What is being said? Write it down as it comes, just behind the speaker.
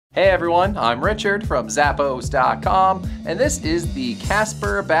Hey everyone, I'm Richard from Zappos.com, and this is the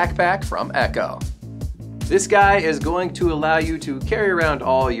Casper Backpack from ECCO. This guy is going to allow you to carry around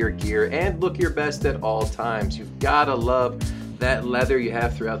all your gear and look your best at all times. You've gotta love that leather you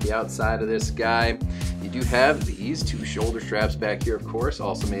have throughout the outside of this guy. You do have these two shoulder straps back here, of course,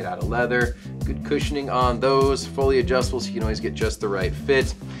 also made out of leather. Good cushioning on those, fully adjustable so you can always get just the right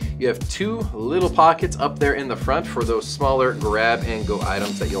fit. You have two little pockets up there in the front for those smaller grab and go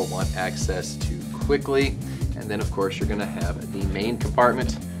items that you'll want access to quickly. And then of course you're gonna have the main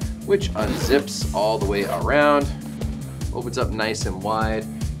compartment, which unzips all the way around, opens up nice and wide.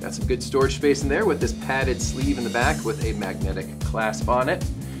 Got some good storage space in there with this padded sleeve in the back with a magnetic clasp on it,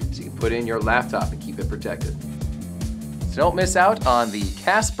 so you can put in your laptop and keep it protected. So don't miss out on the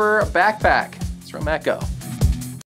Casper Backpack. It's from ECCO.